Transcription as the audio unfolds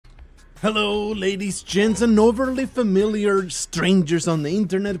Hello, ladies, gents, and overly familiar strangers on the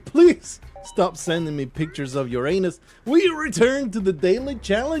internet. Please stop sending me pictures of your anus. We return to the daily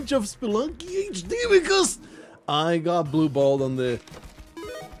challenge of Spelunky HD because I got blue-balled on the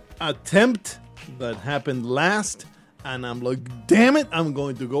attempt that happened last. And I'm like, damn it, I'm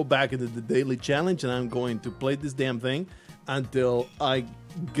going to go back into the daily challenge and I'm going to play this damn thing until I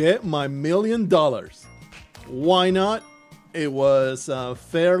get my $1 million. Why not? It was a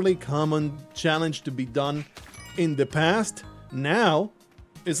fairly common challenge to be done in the past. Now,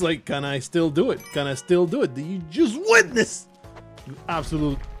 it's like, can I still do it? Can I still do it? Do you just witness the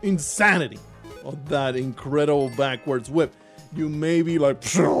absolute insanity of that incredible backwards whip? You may be like,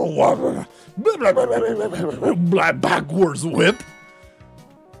 backwards whip.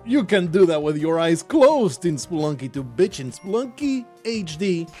 You can do that with your eyes closed in Spelunky 2 bitchin'. Spelunky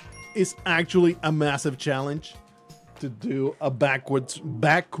HD is actually a massive challenge to do a backwards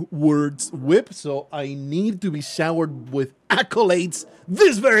whip, so I need to be showered with accolades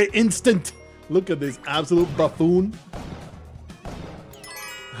this very instant. Look at this absolute buffoon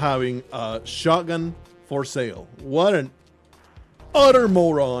having a shotgun for sale. What an utter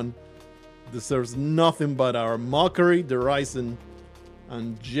moron. Deserves nothing but our mockery, derision,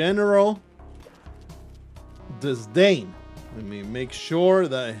 and general disdain. Let me make sure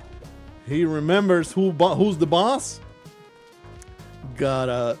that he remembers who's the boss.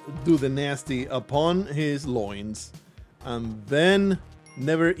 Gotta do the nasty upon his loins and then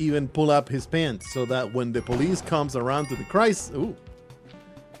never even pull up his pants so that when the police comes around to the crisis,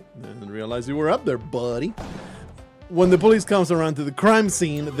 didn't realize you were up there, buddy. When the police comes around to the crime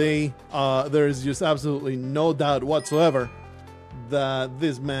scene, there's just absolutely no doubt whatsoever that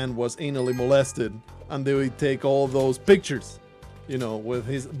this man was anally molested, and they would take all those pictures, you know, with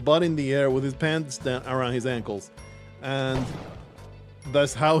his butt in the air, with his pants down around his ankles, and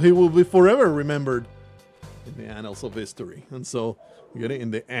that's how he will be forever remembered in the annals of history. And so, get it? In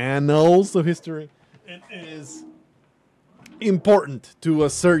the annals of history, it is important to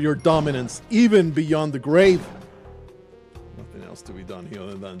assert your dominance even beyond the grave. Nothing else to be done here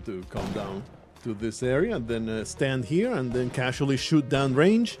other than to come down to this area and then stand here and then casually shoot down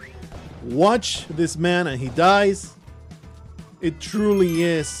range. Watch this man and he dies. It truly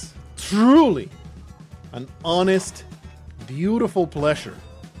is, truly an honest, beautiful pleasure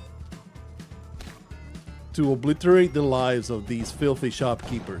to obliterate the lives of these filthy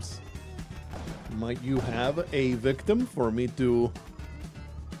shopkeepers. Might you have a victim for me to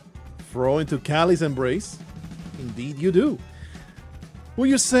throw into Callie's embrace? Indeed you do. Will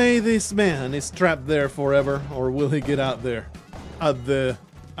you say this man is trapped there forever, or will he get out there at the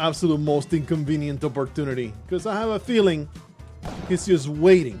absolute most inconvenient opportunity? Because I have a feeling he's just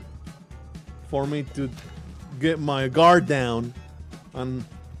waiting for me to get my guard down and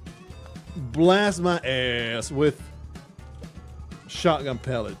blast my ass with shotgun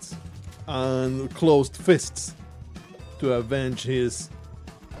pellets and closed fists to avenge his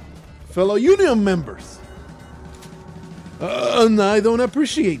fellow union members. And I don't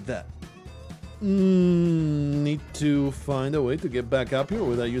appreciate that. Need to find a way to get back up here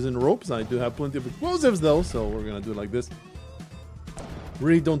without using ropes. I do have plenty of explosives though, so we're gonna do it like this.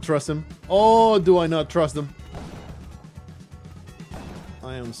 Really don't trust him. Oh, do I not trust him?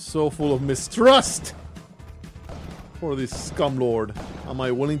 I am so full of mistrust for this scumlord. Am I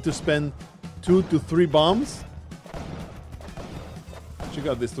willing to spend 2 to 3 bombs? Check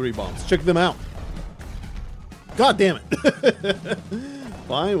out these 3 bombs. Check them out. God damn it.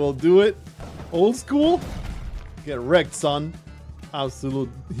 Fine, we'll do it. Old school? Get wrecked, son. Absolute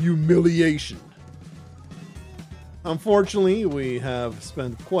humiliation. Unfortunately, we have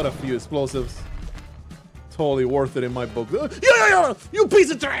spent quite a few explosives. Totally worth it in my book. Yeah, you piece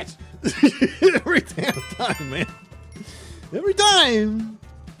of trash! Every damn time, man. Every time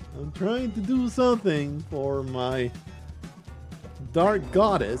I'm trying to do something for my dark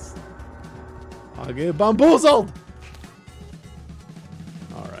goddess, I get bamboozled!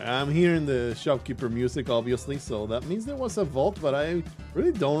 Alright, I'm hearing the shopkeeper music, obviously, so that means there was a vault, but I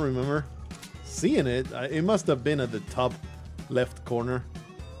really don't remember seeing it. It must have been at the top left corner.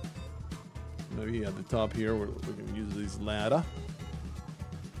 Maybe at the top here where we can use this ladder.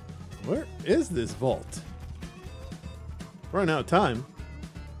 Where is this vault? Running out of time.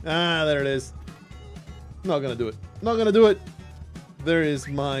 Ah, there it is. Not gonna do it. Not gonna do it. There is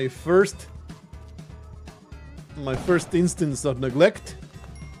my first instance of neglect.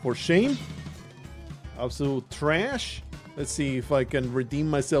 For shame. Absolute trash. Let's see if I can redeem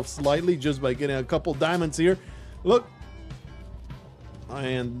myself slightly just by getting a couple diamonds here. Look. I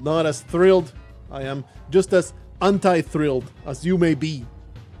am not as thrilled. I am just as anti-thrilled as you may be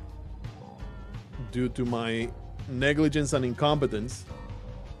due to my negligence and incompetence.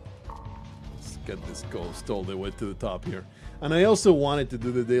 Let's get this ghost all the way to the top here. And I also wanted to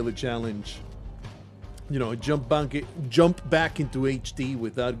do the daily challenge. You know, jump back into HD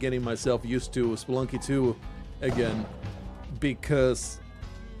without getting myself used to Spelunky 2 again, because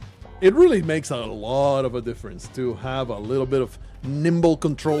it really makes a lot of a difference to have a little bit of nimble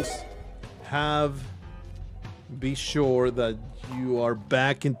controls. Be sure that you are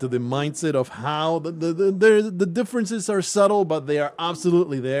back into the mindset of how the differences are subtle, but they are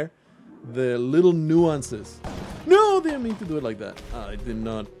absolutely there. The little nuances. No, I didn't mean to do it like that. I did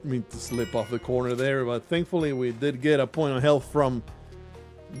not mean to slip off the corner there, but thankfully we did get a point of health from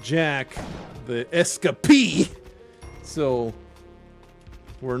Jack, the escapee. So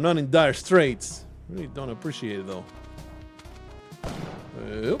we're not in dire straits. Really don't appreciate it though.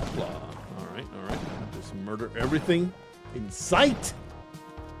 Oopla. Alright. Just murder everything in sight.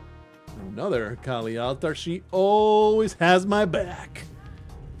 Another Kali altar. She always has my back.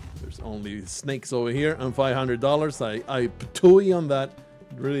 There's only snakes over here and $500. I patooey on that.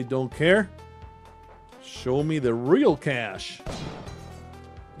 Really don't care. Show me the real cash.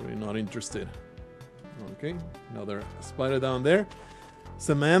 Really not interested. Okay, another spider down there.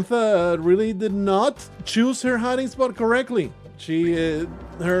 Samantha really did not choose her hiding spot correctly. She,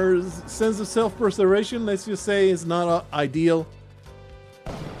 her sense of self-preservation, let's just say, is not ideal.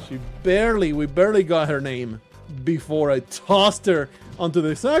 We barely got her name before I tossed her onto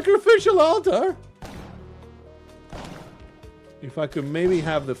the sacrificial altar. If I could maybe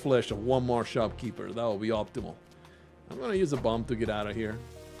have the flesh of one more shopkeeper, that would be optimal. I'm gonna use a bomb to get out of here,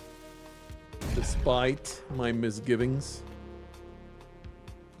 despite my misgivings.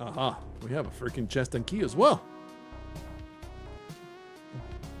 Aha, we have a freaking chest and key as well.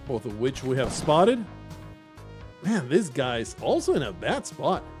 Both of which we have spotted. Man, this guy's also in a bad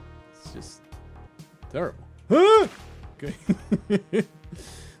spot. It's just terrible. Ah! Okay.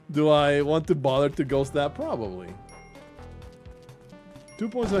 Do I want to bother to ghost that? Probably. 2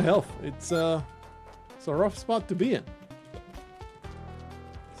 points of health. It's a rough spot to be in.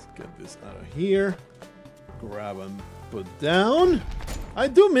 Let's get this out of here. Grab and put down. I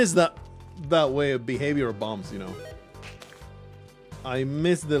do miss that way of behavior bombs, you know. I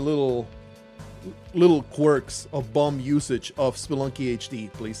miss the little quirks of bomb usage of Spelunky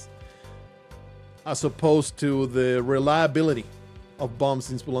HD, please. As opposed to the reliability of bombs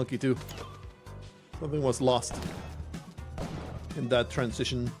in Spelunky 2. Something was lost in that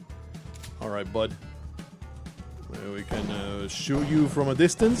transition. Alright, bud. We can shoot you from a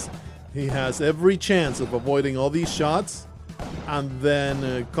distance. He has every chance of avoiding all these shots and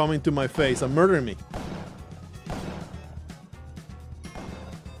then coming to my face and murdering me.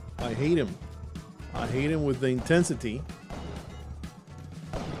 I hate him. I hate him with the intensity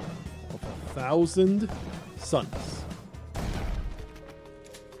of 1,000 suns. I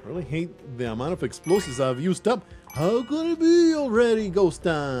really hate the amount of explosives I've used up. How could it be already ghost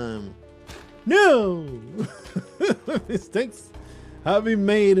time? No! Mistakes have been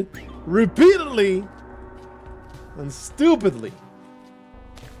made repeatedly and stupidly.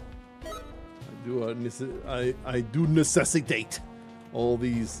 I do necessitate all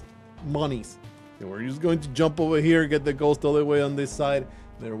these monies. Okay, we're just going to jump over here, get the ghost all the way on this side.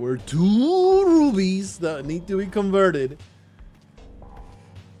 There were 2 rubies that need to be converted.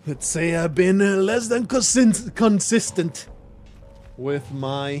 Let's say I've been less than consistent with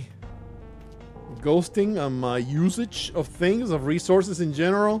my ghosting and my usage of things, of resources in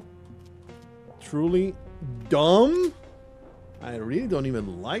general. Truly dumb. I really don't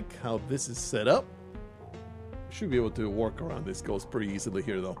even like how this is set up. Should be able to work around this ghost pretty easily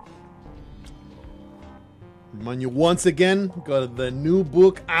here though. Remind you once again, got the new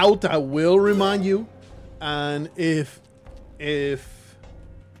book out, I will remind you. And if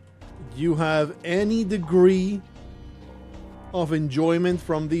you have any degree of enjoyment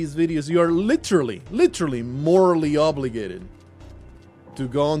from these videos, you are literally morally obligated to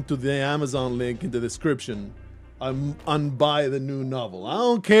go onto the Amazon link in the description and buy the new novel. I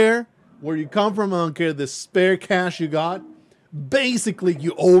don't care where you come from, I don't care the spare cash you got. Basically,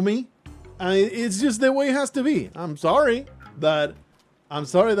 you owe me. And it's just the way it has to be. I'm sorry that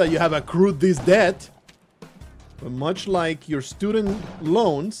you have accrued this debt. But much like your student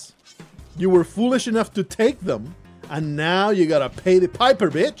loans, you were foolish enough to take them, and now you gotta pay the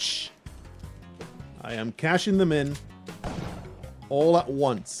piper, bitch. I am cashing them in all at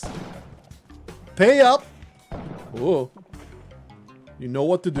once. Pay up. Whoa. You know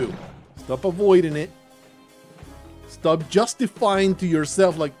what to do. Stop avoiding it. Stop justifying to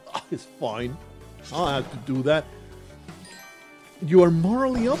yourself like, oh, it's fine. I don't have to do that. You are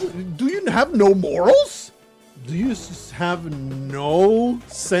morally obligated. Do you have no morals? Do you have no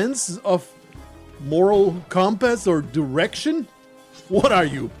sense of moral compass or direction? What are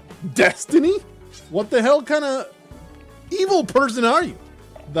you, destiny? What the hell kind of evil person are you?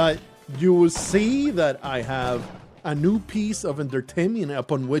 That you will see that I have a new piece of entertainment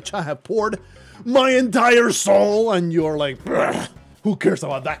upon which I have poured my entire soul, and you're like, who cares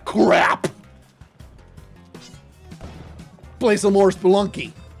about that crap? Play some more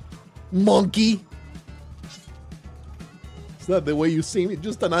Spelunky, monkey. Is that the way you see me?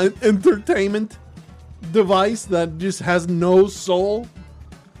 Just an entertainment device that just has no soul?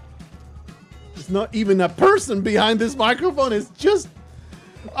 It's not even a person behind this microphone. It's just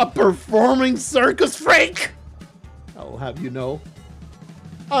a performing circus freak. I'll have you know,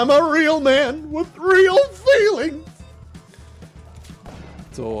 I'm a real man with real feelings.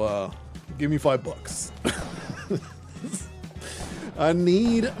 So, give me $5. I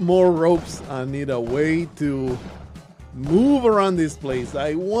need more ropes. I need a way to move around this place.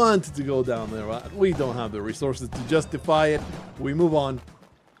 I want to go down there, but we don't have the resources to justify it. We move on.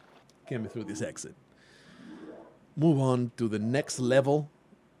 Get me through this exit. Move on to the next level.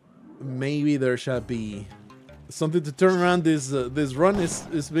 Maybe there shall be something to turn around this this run.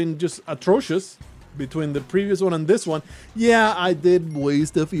 It's been just atrocious between the previous one and this one. Yeah, I did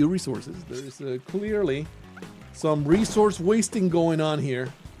waste a few resources. There's clearly some resource wasting going on here.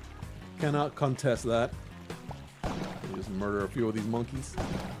 Cannot contest that. Just murder a few of these monkeys.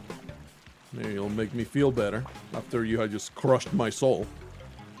 Maybe it'll make me feel better after you had just crushed my soul.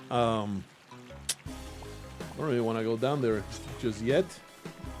 I don't really want to go down there just yet.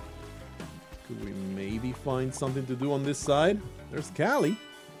 Could we maybe find something to do on this side? There's Callie.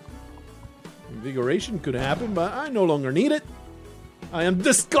 Invigoration could happen, but I no longer need it. I am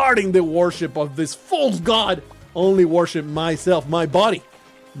discarding the worship of this false god. Only worship myself, my body.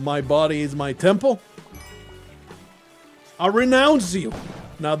 My body is my temple. I renounce you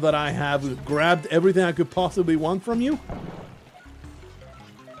now that I have grabbed everything I could possibly want from you.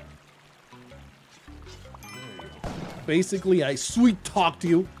 Basically, I sweet talked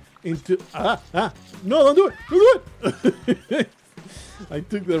you into... No, don't do it! Don't do it! I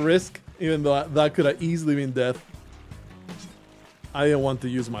took the risk, even though that could have easily been death. I didn't want to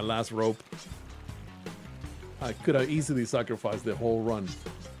use my last rope. I could have easily sacrificed the whole run.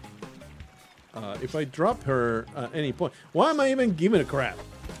 If I drop her at any point... Why am I even giving a crap?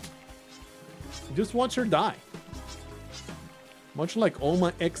 Just watch her die. Much like all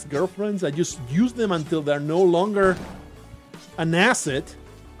my ex-girlfriends, I just use them until they're no longer an asset.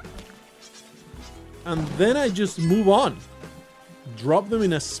 And then I just move on. Drop them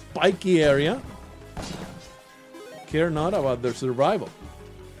in a spiky area. Care not about their survival.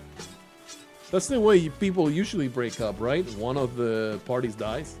 That's the way people usually break up, right? One of the parties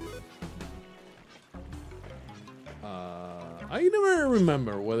dies. I never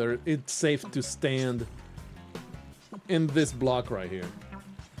remember whether it's safe to stand in this block right here.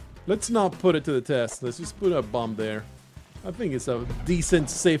 Let's not put it to the test. Let's just put a bomb there. I think it's a decent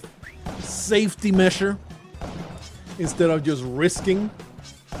safety measure instead of just risking.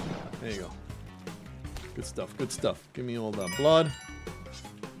 There you go. Good stuff, good stuff. Give me all that blood.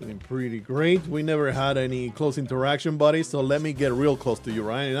 Feeling pretty great. We never had any close interaction, buddy, so let me get real close to you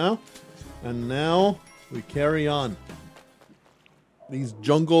right now. And now we carry on. This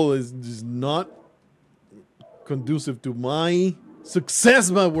jungle is just not conducive to my success,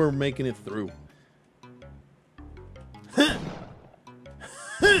 but we're making it through. There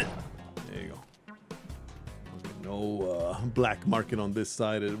you go. Okay, no black market on this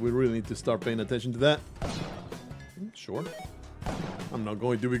side. We really need to start paying attention to that. Sure. I'm not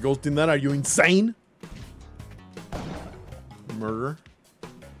going to be ghosting that. Are you insane? Murder.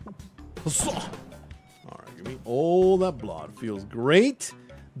 Alright, give me all that blood. Feels great.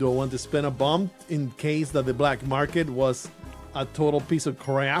 Do I want to spend a bomb in case that the black market was a total piece of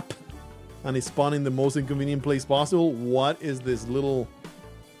crap and it's spawned in the most inconvenient place possible? What is this little...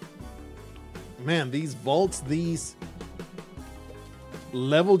 Man, these vaults, these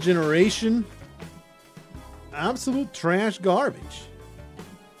level generation, absolute trash garbage.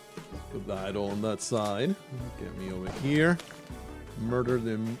 Put the idol on that side. Get me over here. Murder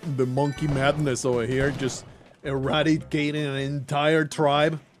the monkey madness over here. Just eradicating an entire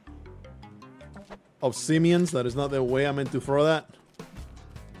tribe of simians. That is not the way I meant to throw that.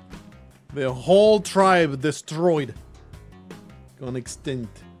 The whole tribe destroyed. Gone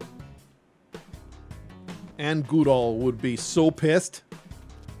extinct. And Goodall would be so pissed.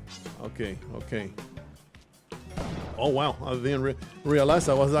 Okay, okay. Oh wow, I didn't realize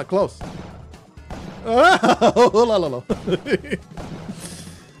I was that close. Oh, la, la, la.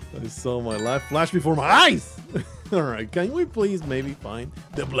 I saw my life flash before my eyes. All right, can we please maybe find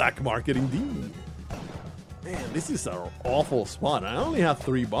the black market indeed? Man, this is an awful spot. I only have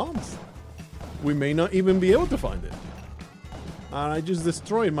 3 bombs. We may not even be able to find it. And I just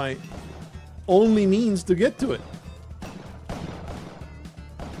destroyed my only means to get to it.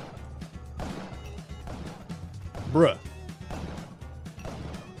 Bruh.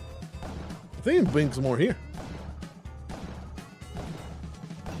 I think it brings more here.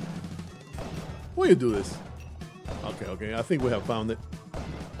 Why you do this? Okay, I think we have found it.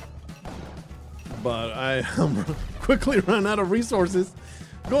 But I quickly ran out of resources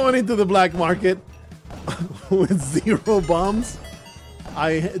going into the black market with 0 bombs.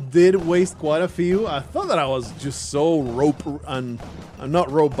 I did waste quite a few. I thought that I was just so rope and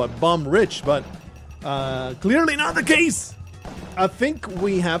not rope but bomb rich, but clearly not the case. I think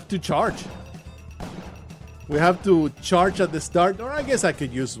we have to charge. We have to charge at the start, or I guess I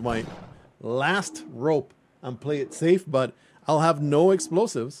could use my last rope and play it safe, but I'll have no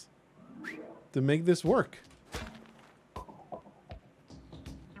explosives to make this work.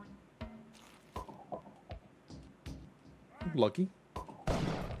 Lucky.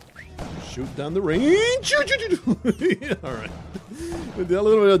 Shoot down the range. Shoot, shoot, shoot. All right. We did a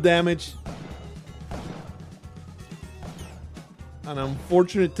little bit of damage. An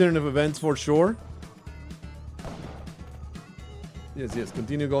unfortunate turn of events for sure. Yes,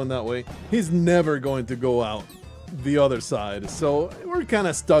 continue going that way. He's never going to go out the other side. So we're kind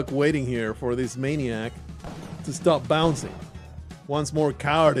of stuck waiting here for this maniac to stop bouncing. Once more,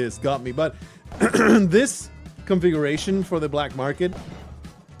 cowardice got me. But this configuration for the black market,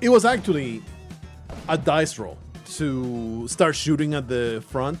 it was actually a dice roll to start shooting at the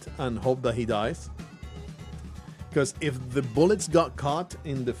front and hope that he dies. Because if the bullets got caught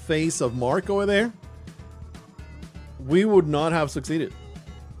in the face of Mark over there, we would not have succeeded.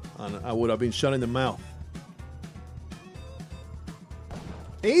 And I would have been shot in the mouth.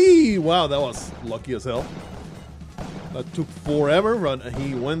 Hey, wow, that was lucky as hell. That took forever, but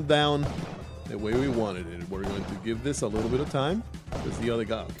he went down the way we wanted it. We're going to give this a little bit of time. Because the other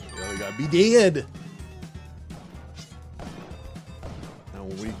guy be dead.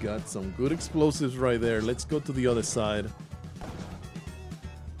 And we got some good explosives right there. Let's go to the other side.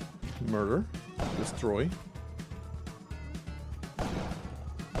 Murder. Destroy.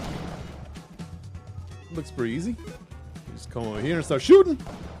 Looks pretty easy. Just come over here and start shooting.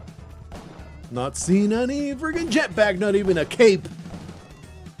 Not seeing any friggin' jetpack, not even a cape.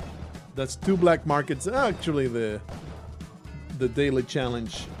 That's 2 black markets. Actually, the daily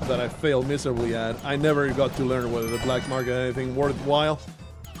challenge that I failed miserably at. I never got to learn whether the black market had anything worthwhile.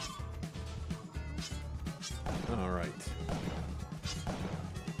 All right.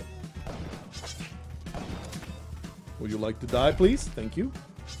 Would you like to die, please? Thank you.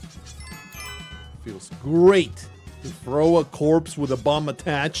 Feels great to throw a corpse with a bomb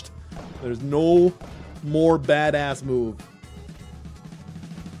attached. There's no more badass move.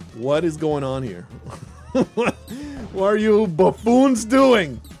 What is going on here? What are you buffoons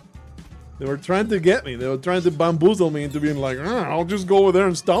doing? They were trying to get me. They were trying to bamboozle me into being like, I'll just go over there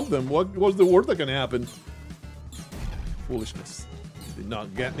and stomp them. What's the worst that can happen? Foolishness. Did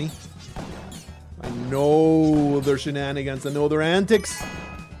not get me. I know their shenanigans. I know their antics.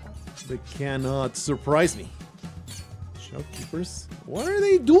 They cannot surprise me. Shopkeepers? What are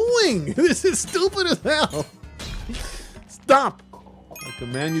they doing? This is stupid as hell. Stop. I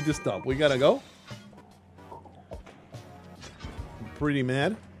command you to stop. We gotta go. I'm pretty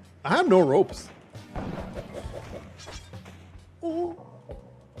mad. I have no ropes. Oh.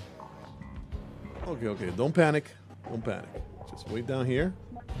 Okay. Don't panic. Don't panic. Just wait down here.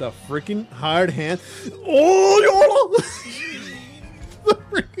 The freaking hired hand. Oh, YOLO!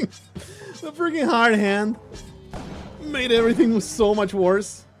 The freaking hard hand made everything so much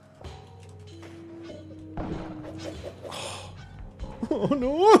worse. Oh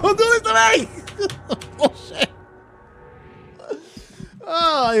no! Don't do this to me! Oh shit!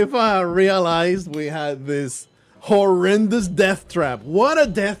 Oh, if I realized we had this horrendous death trap. What a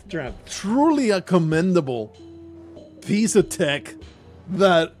death trap! Truly a commendable piece of tech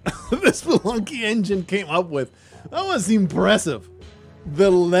that the Spelunky engine came up with. That was impressive.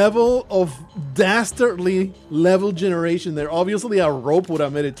 The level of dastardly level generation there. Obviously a rope would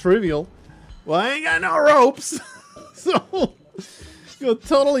have made it trivial. Well, I ain't got no ropes. So, got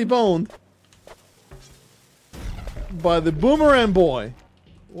totally boned by the boomerang boy.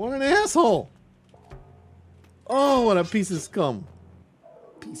 What an asshole. Oh, what a piece of scum.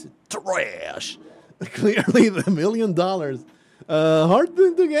 Piece of trash. Clearly the $1 million. Hard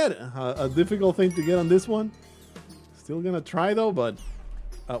thing to get. A difficult thing to get on this one. Still gonna try though, but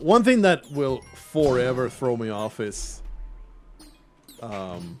One thing that will forever throw me off is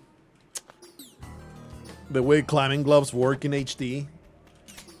the way climbing gloves work in HD.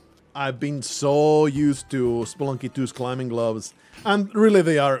 I've been so used to Spelunky 2's climbing gloves, and really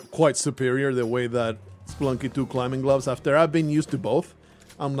they are quite superior the way that Spelunky 2 climbing gloves, after I've been used to both,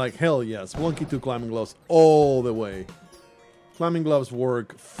 I'm like, hell yeah, Spelunky 2 climbing gloves all the way. Climbing gloves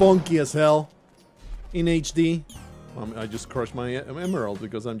work funky as hell in HD. I just crushed my emerald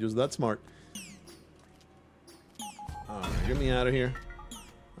because I'm just that smart. Alright, get me out of here.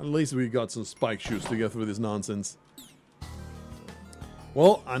 At least we got some spike shoes to get through this nonsense.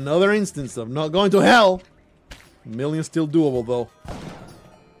 Well, another instance of not going to hell. Million still doable though.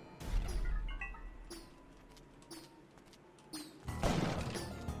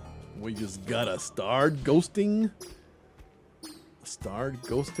 We just gotta start ghosting. Start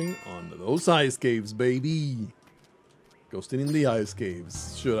ghosting on those ice caves, baby. Ghosting in the ice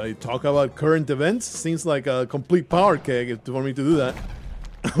caves. Should I talk about current events? Seems like a complete power keg for me to do that.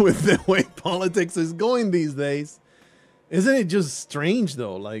 With the way politics is going these days. Isn't it just strange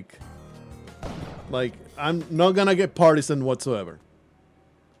though? Like I'm not gonna get partisan whatsoever.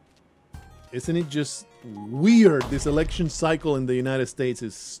 Isn't it just weird? This election cycle in the United States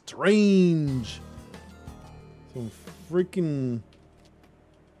is strange. Some freaking...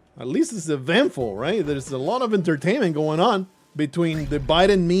 At least it's eventful, right? There's a lot of entertainment going on between the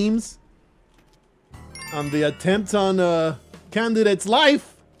Biden memes and the attempts on a candidate's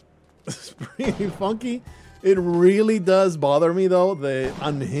life. It's pretty funky. It really does bother me, though, the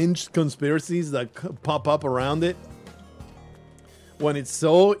unhinged conspiracies that pop up around it. When it's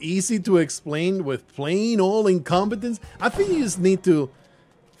so easy to explain with plain old incompetence. I think you just need to,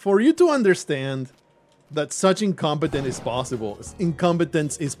 for you to understand that such incompetence is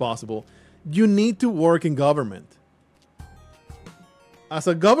possible, you need to work in government. As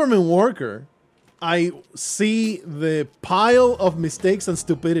a government worker, I see the pile of mistakes and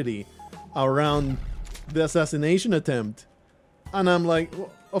stupidity around the assassination attempt, and I'm like,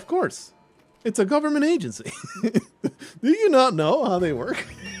 well, of course, it's a government agency. Do you not know how they work?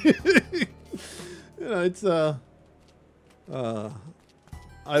 You know, it's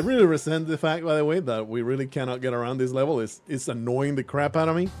I really resent the fact, by the way, that we really cannot get around this level. It's annoying the crap out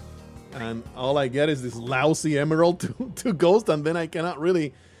of me, and all I get is this lousy emerald to ghost, and then I cannot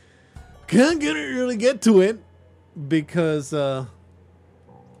really get to it because I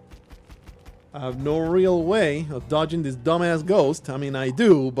have no real way of dodging this dumbass ghost. I mean, I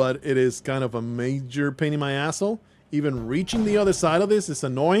do, but it is kind of a major pain in my asshole. Even reaching the other side of this is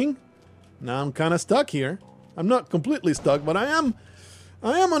annoying. Now I'm kind of stuck here. I'm not completely stuck, but I am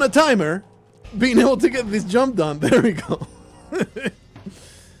on a timer being able to get this jump done. There we go.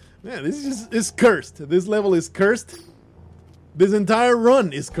 Man, this is cursed. This level is cursed. This entire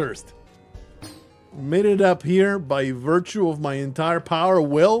run is cursed. Made it up here by virtue of my entire power of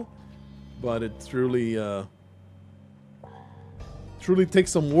will. But it truly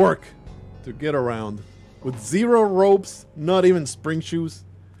takes some work to get around. With 0 ropes, not even spring shoes.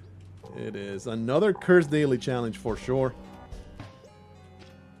 It is another cursed daily challenge for sure.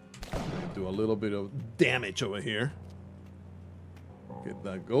 Do a little bit of damage over here. Get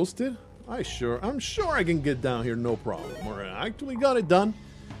that ghosted. I'm sure I can get down here, no problem. Alright, I actually got it done.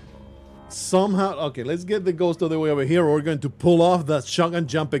 Somehow, okay, let's get the ghost all the way over here. We're going to pull off that shotgun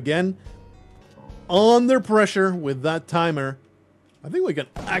jump again. Under pressure with that timer. I think we can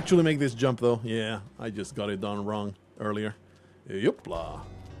actually make this jump though. Yeah, I just got it done wrong earlier. Yupla.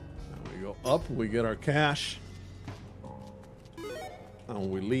 And we go up, we get our cash. And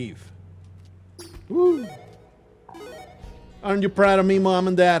we leave. Woo! Aren't you proud of me, Mom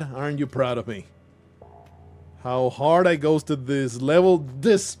and Dad? Aren't you proud of me? How hard I ghosted this level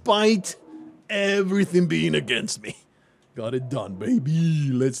despite everything being against me. Got it done,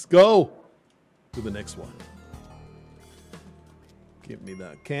 baby. Let's go to the next one. Give me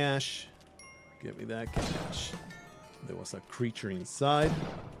that cash. Give me that cash. There was a creature inside.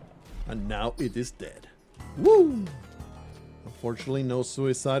 And now it is dead. Woo! Unfortunately, no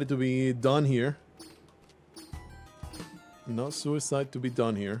suicide to be done here. No suicide to be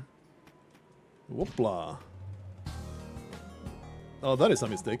done here. Whoopla. Oh, that is a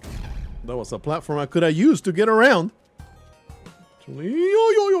mistake. That was a platform I could have used to get around. Actually,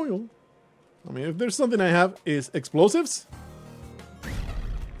 I mean, if there's something I have is explosives.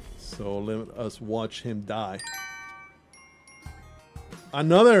 So let us watch him die.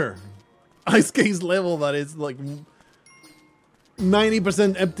 Another ice case level that is like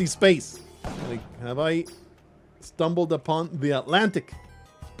 90% empty space. Like, have I stumbled upon the Atlantic?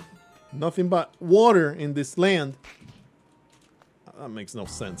 Nothing but water in this land. That makes no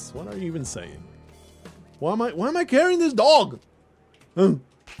sense. What are you even saying? Why am I carrying this dog? Huh?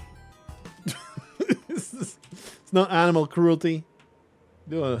 It's not animal cruelty.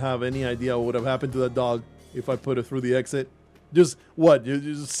 Don't have any idea what would have happened to that dog if I put it through the exit. Just what? You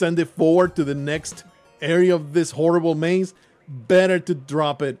just send it forward to the next area of this horrible maze? Better to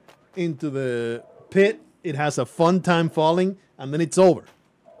drop it into the pit. It has a fun time falling, and then it's over.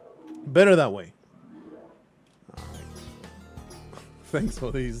 Better that way. All right. Thanks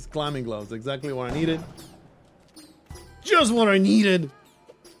for these climbing gloves. Exactly what I needed. Just what I needed.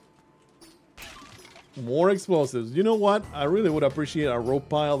 More explosives. You know what? I really would appreciate a rope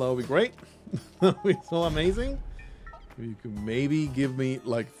pile. That would be great. That would be so amazing. If you could maybe give me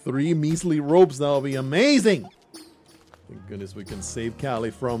like 3 measly ropes, that would be amazing. Thank goodness we can save Callie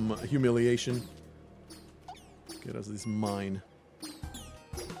from humiliation. Get us this mine.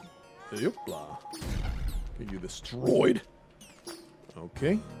 Yoopla. Get you destroyed.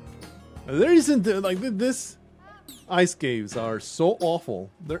 Okay. There isn't, like, this ice caves are so awful.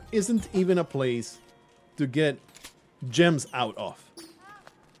 There isn't even a place to get gems out of.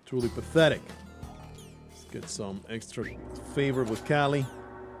 Truly pathetic. Let's get some extra favor with Callie.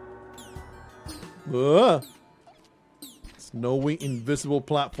 Snowy, invisible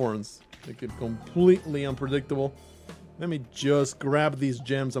platforms. Make it completely unpredictable. Let me just grab these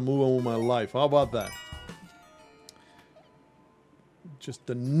gems and move on with my life. How about that? Just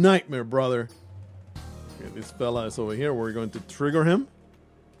a nightmare, brother. Okay, this fella is over here. We're going to trigger him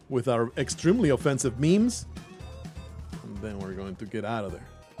with our extremely offensive memes. And then we're going to get out of there.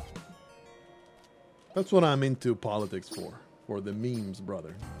 That's what I'm into politics for the memes,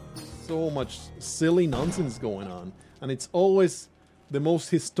 brother. So much silly nonsense going on. And it's always the most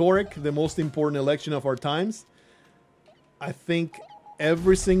historic, the most important election of our times. I think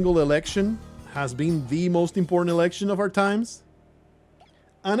every single election has been the most important election of our times.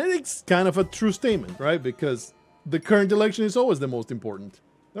 And it's kind of a true statement, right? Because the current election is always the most important.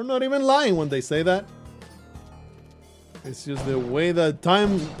 They're not even lying when they say that. It's just the way that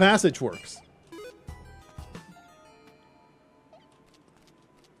time passage works.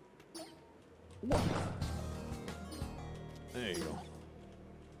 There you go.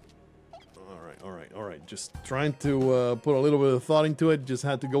 Alright. Just trying to put a little bit of thought into it. Just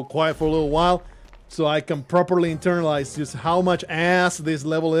had to go quiet for a little while so I can properly internalize just how much ass this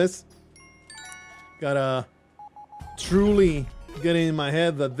level is. Gotta truly get in my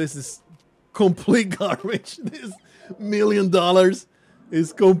head that this is complete garbage. This $1 million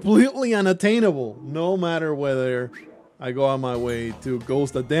is completely unattainable, no matter whether I go on my way to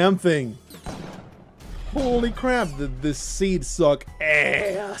ghost a damn thing. Holy crap, did this seed suck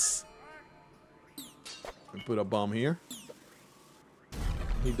ass. Put a bomb here.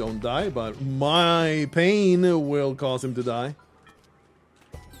 He don't die, but my pain will cause him to die.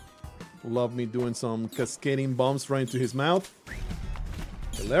 Love me doing some cascading bombs right into his mouth.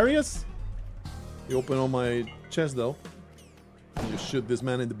 Hilarious. He opened on my chest though. You shoot this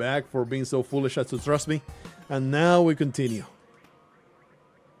man in the back for being so foolish as to trust me. And now we continue.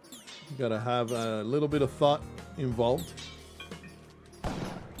 Gotta have a little bit of thought involved.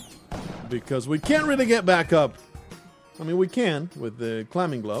 Because we can't really get back up. I mean, we can with the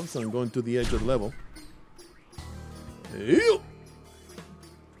climbing gloves. I'm going to the edge of the level. You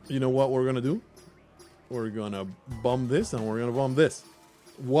know what we're gonna do? We're gonna bomb this and we're gonna bomb this.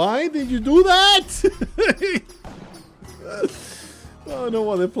 Why did you do that? I don't know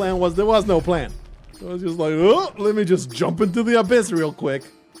what the plan was. There was no plan. So I was just like, oh, let me just jump into the abyss real quick.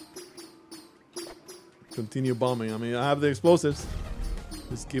 Continue bombing. I mean, I have the explosives.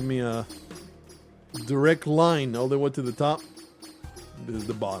 Just give me a direct line all the way to the top. This is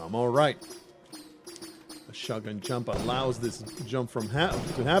the bottom. All right. A shotgun jump allows this jump from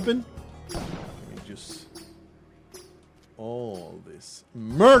to happen. Let me just... all this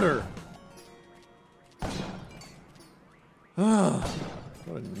murder. Ah,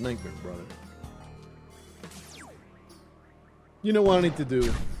 what a nightmare, brother. You know what I need to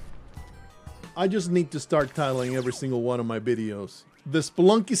do? I just need to start titling every single one of my videos. The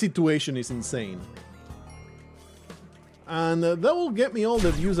Spelunky situation is insane. And that will get me all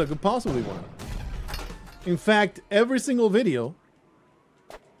the views I could possibly want. In fact, every single video,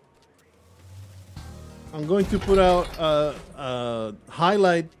 I'm going to put out a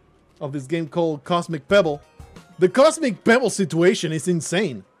highlight of this game called Cosmic Pebble. The Cosmic Pebble situation is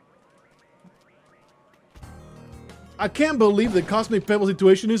insane. I can't believe the Cosmic Pebble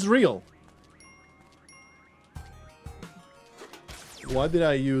situation is real. Why did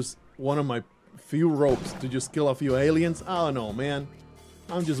I use one of my few ropes to just kill a few aliens? I don't know, man.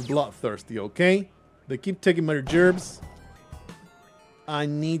 I'm just bloodthirsty, okay? They keep taking my gerbs. I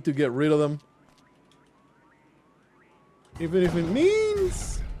need to get rid of them. Even if it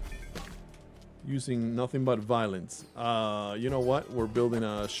means using nothing but violence. You know what? We're building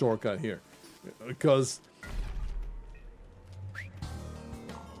a shortcut here. Because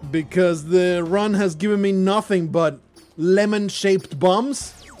the run has given me nothing but lemon-shaped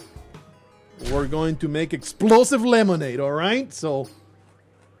bombs. We're going to make explosive lemonade, alright? So,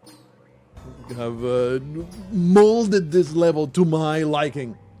 have molded this level to my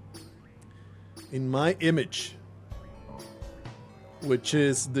liking. In my image. Which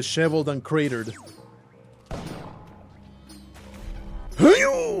is disheveled and cratered.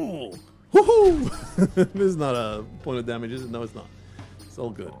 Woohoo! This is not a point of damage, is it? No, it's not. It's all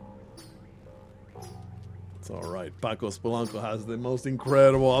good. It's alright. Paco Spelunky has the most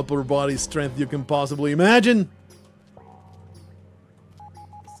incredible upper body strength you can possibly imagine.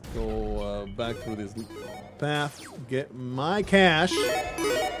 Let's go back through this path. Get my cash.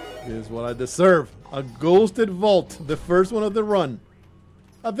 This is what I deserve. A ghosted vault. The first one of the run.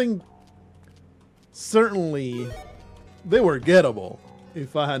 I think certainly they were gettable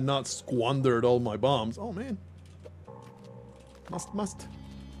if I had not squandered all my bombs. Oh man.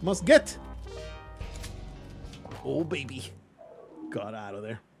 Must get. Oh baby. Got out of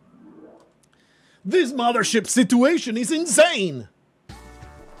there. This mothership situation is insane.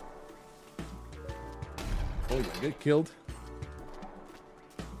 Oh yeah, get killed.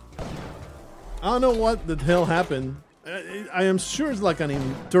 I don't know what the hell happened. I am sure it's like an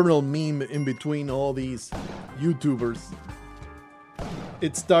internal meme in between all these YouTubers.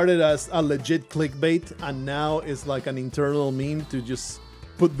 It started as a legit clickbait, and now it's like an internal meme to just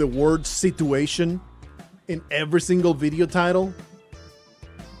put the word situation in every single video title.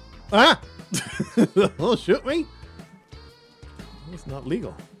 Ah! Don't shoot me! It's not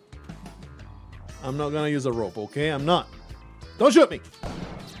legal. I'm not gonna use a rope, okay? I'm not. Don't shoot me!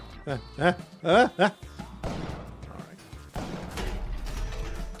 Alright.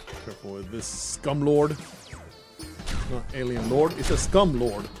 Careful with this scum lord. It's not alien lord, it's a scum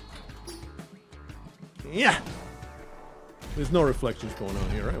lord. Yeah! There's no reflections going on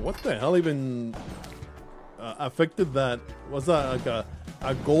here, right? What the hell even affected that? Was that like a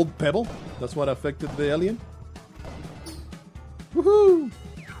gold pebble? That's what affected the alien? Woohoo!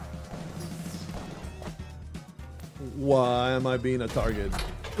 Why am I being a target?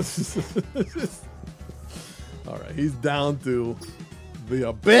 Alright, he's down to the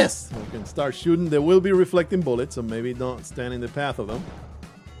abyss. We can start shooting. There will be reflecting bullets, so maybe don't stand in the path of them.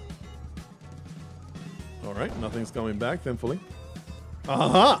 Alright, nothing's coming back, thankfully.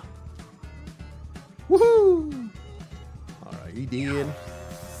 Aha! Woohoo! Alright, he did.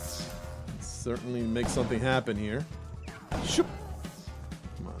 Certainly make something happen here. Shoop!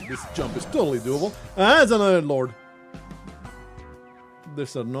 Come on, this jump is totally doable. Ah, there's another lord.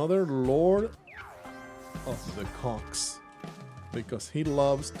 There's another lord of the cocks. Because he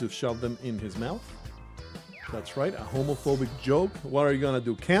loves to shove them in his mouth. That's right, a homophobic joke. What are you gonna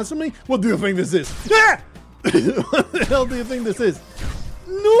do? Cancel me? What do you think this is? Ah! What the hell do you think this is?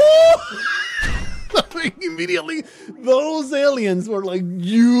 No! Immediately, those aliens were like,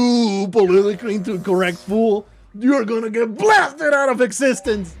 you politically incorrect fool. You're gonna get blasted out of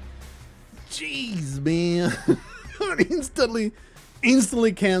existence. Jeez, man.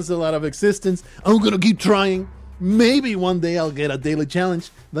 Instantly cancel out of existence. I'm gonna keep trying. Maybe one day I'll get a daily challenge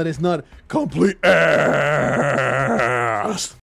that is not complete ass.